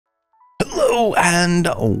Hello and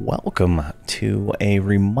welcome to a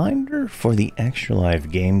reminder for the Extra Life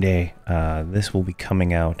Game Day. This will be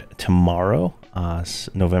coming out tomorrow,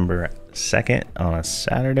 November 2nd on a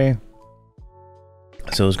Saturday.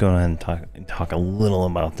 So let's go ahead and talk a little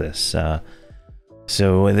about this.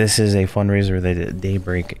 So this is a fundraiser that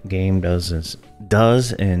Daybreak Game does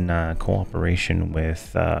in cooperation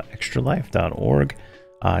with extralife.org.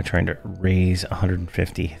 Trying to raise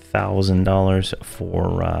 $150,000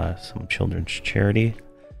 for some children's charity.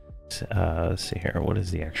 Let's see here. What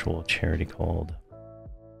is the actual charity called?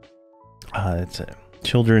 It's a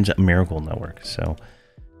Children's Miracle Network. So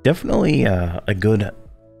definitely a good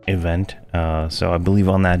event. So I believe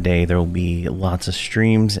on that day there will be lots of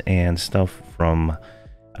streams and stuff from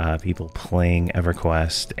people playing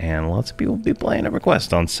Everquest, and lots of people will be playing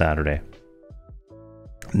Everquest on Saturday.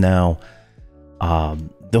 Now,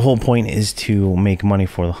 the whole point is to make money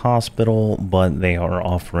for the hospital, but they are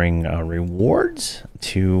offering rewards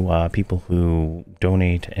to people who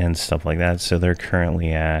donate and stuff like that. So they're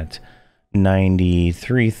currently at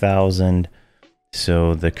 93,000.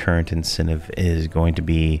 So the current incentive is going to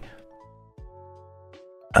be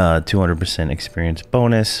 200% experience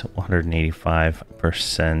bonus,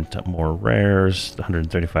 185% more rares,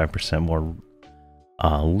 135% more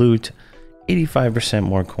loot, 85%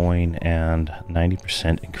 more coin, and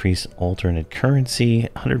 90% increased alternate currency,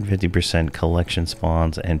 150% collection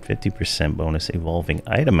spawns, and 50% bonus evolving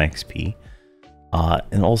item XP.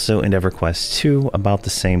 And also in EverQuest 2, about the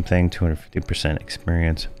same thing, 250%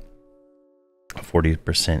 experience,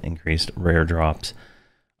 40% increased rare drops,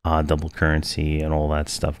 double currency, and all that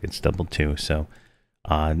stuff gets doubled too. So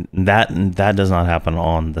that does not happen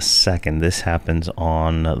on the 2nd. This happens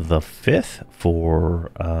on the 5th for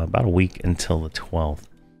about a week until the 12th.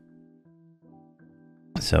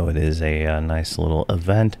 So it is a nice little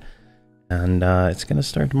event, and it's going to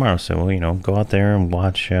start tomorrow. So, you know, go out there and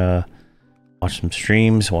watch some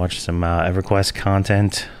streams, watch some EverQuest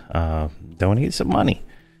content, donate some money,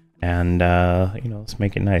 and you know, let's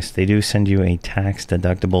make it nice. They do send you a tax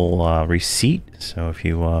deductible receipt, so if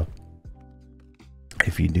you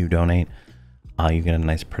do donate, you get a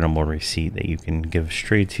nice printable receipt that you can give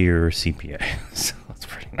straight to your CPA. So that's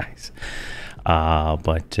pretty nice.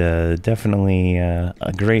 But definitely a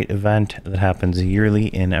great event that happens yearly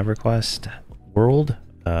in EverQuest world.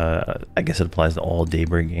 I guess it applies to all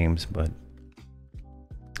Daybreak games, but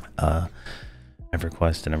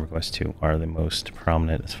EverQuest and EverQuest 2 are the most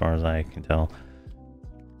prominent as far as I can tell.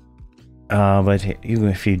 But even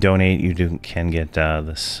if you donate, you can get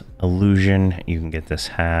this illusion, you can get this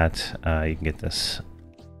hat, you can get this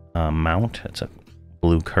mount. It's a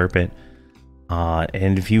blue carpet.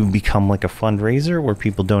 And if you become like a fundraiser where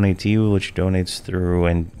people donate to you, which donates through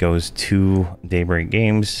and goes to Daybreak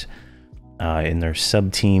Games in their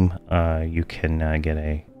sub team, you can get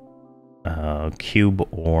a cube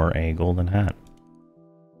or a golden hat.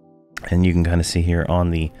 And you can kind of see here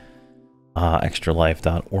on the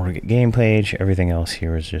extralife.org game page. Everything else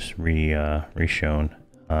here is just reshown.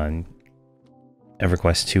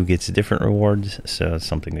 EverQuest 2 gets different rewards, so it's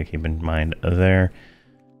something to keep in mind there.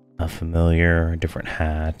 A familiar, a different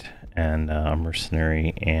hat, and a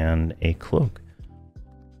mercenary, and a cloak.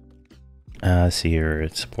 See here,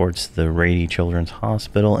 it supports the Rady Children's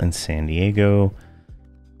Hospital in San Diego,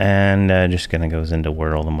 and just kind of goes into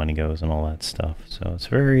where all the money goes and all that stuff. So it's a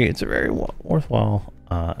very worthwhile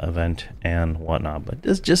event and whatnot. But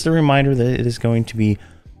it's just a reminder that it is going to be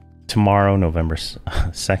tomorrow, November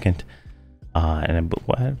 2nd. And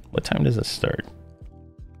what time does it start?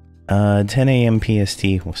 10 a.m. PST.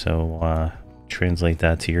 So translate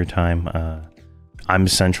that to your time. I'm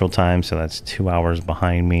Central Time, so that's 2 hours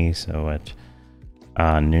behind me. So at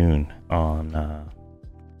noon on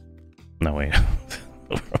no, wait.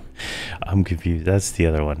 I'm confused. That's the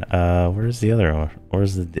other one. Where's the other one?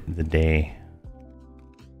 Where's the day?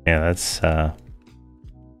 Yeah, that's for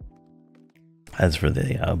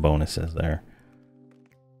the bonuses there.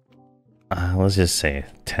 Let's just say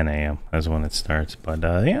 10 a.m. is when it starts. But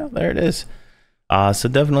yeah, there it is. So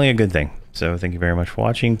definitely a good thing. So thank you very much for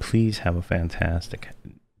watching. Please have a fantastic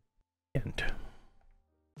end.